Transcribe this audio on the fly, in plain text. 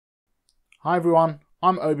Hi everyone,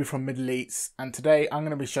 I'm Obi from Middle Eats, and today I'm going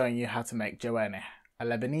to be showing you how to make Cayenne, a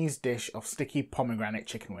Lebanese dish of sticky pomegranate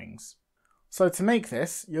chicken wings. So to make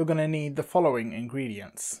this, you're going to need the following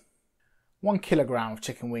ingredients. 1 kilogram of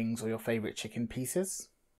chicken wings or your favourite chicken pieces.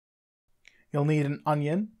 You'll need an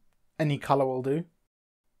onion, any colour will do.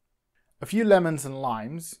 A few lemons and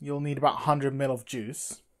limes, you'll need about 100 ml of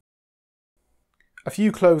juice. A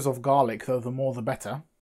few cloves of garlic, though the more the better.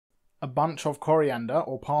 A bunch of coriander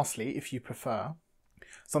or parsley if you prefer,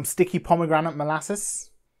 some sticky pomegranate molasses,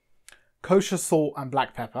 kosher salt and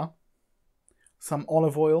black pepper, some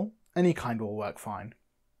olive oil, any kind will work fine,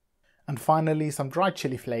 and finally some dried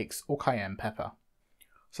chili flakes or cayenne pepper.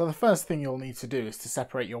 So the first thing you'll need to do is to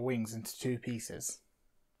separate your wings into 2 pieces.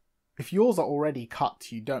 If yours are already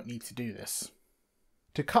cut, you don't need to do this.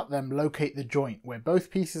 To cut them, locate the joint where both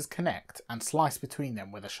pieces connect and slice between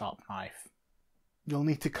them with a sharp knife. You'll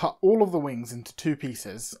need to cut all of the wings into 2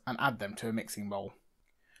 pieces and add them to a mixing bowl.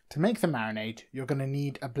 To make the marinade, you're going to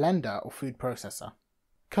need a blender or food processor.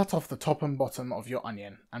 Cut off the top and bottom of your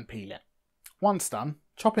onion and peel it. Once done,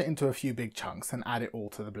 chop it into a few big chunks and add it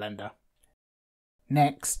all to the blender.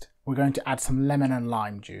 Next, we're going to add some lemon and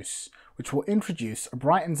lime juice, which will introduce a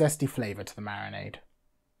bright and zesty flavour to the marinade.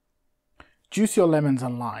 Juice your lemons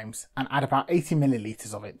and limes and add about 80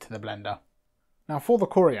 millilitres of it to the blender. Now for the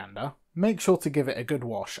coriander, make sure to give it a good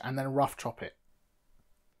wash and then rough chop it.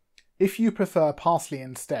 If you prefer parsley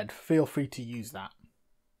instead, feel free to use that.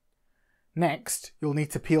 Next, you'll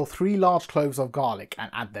need to peel 3 large cloves of garlic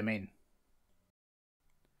and add them in.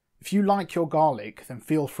 If you like your garlic, then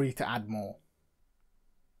feel free to add more.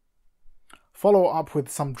 Follow up with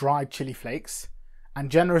some dried chili flakes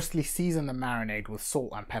and generously season the marinade with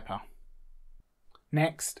salt and pepper.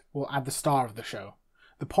 Next, we'll add the star of the show,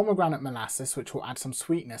 the pomegranate molasses, which will add some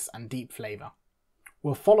sweetness and deep flavour.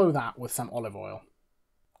 We'll follow that with some olive oil.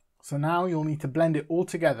 So now you'll need to blend it all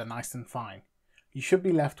together nice and fine. You should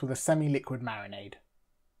be left with a semi-liquid marinade.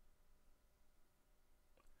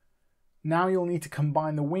 Now you'll need to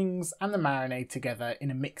combine the wings and the marinade together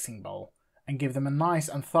in a mixing bowl and give them a nice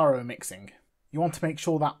and thorough mixing. You want to make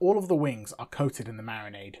sure that all of the wings are coated in the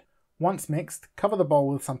marinade. Once mixed, cover the bowl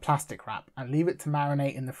with some plastic wrap and leave it to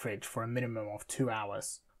marinate in the fridge for a minimum of 2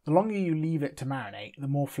 hours. The longer you leave it to marinate, the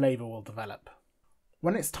more flavour will develop.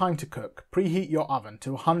 When it's time to cook, preheat your oven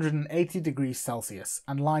to 180 degrees Celsius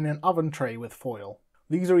and line an oven tray with foil.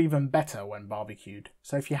 These are even better when barbecued,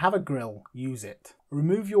 so if you have a grill, use it.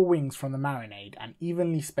 Remove your wings from the marinade and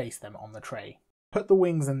evenly space them on the tray. Put the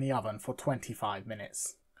wings in the oven for 25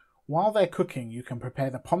 minutes. While they're cooking, you can prepare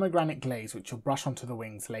the pomegranate glaze, which you'll brush onto the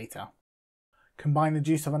wings later. Combine the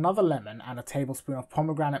juice of another lemon and a tablespoon of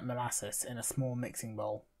pomegranate molasses in a small mixing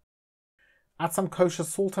bowl. Add some kosher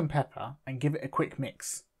salt and pepper and give it a quick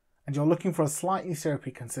mix, and you're looking for a slightly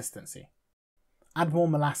syrupy consistency. Add more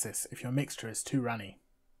molasses if your mixture is too runny.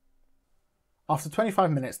 After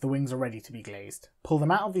 25 minutes, the wings are ready to be glazed. Pull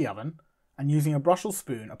them out of the oven and using a brush or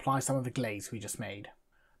spoon, apply some of the glaze we just made.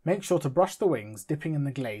 Make sure to brush the wings, dipping in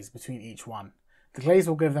the glaze between each one. The glaze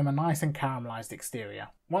will give them a nice and caramelised exterior.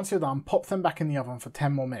 Once you're done, pop them back in the oven for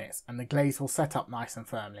 10 more minutes and the glaze will set up nice and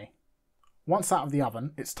firmly. Once out of the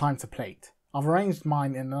oven, it's time to plate. I've arranged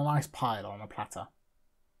mine in a nice pile on a platter.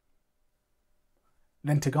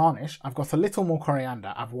 Then to garnish, I've got a little more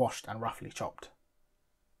coriander I've washed and roughly chopped.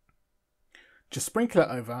 Just sprinkle it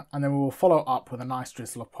over and then we will follow up with a nice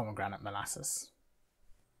drizzle of pomegranate molasses.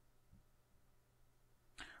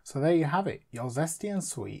 So there you have it, your zesty and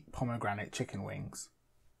sweet pomegranate chicken wings.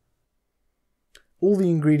 All the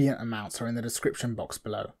ingredient amounts are in the description box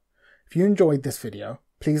below. If you enjoyed this video,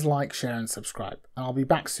 please like, share and subscribe, and I'll be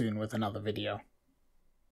back soon with another video.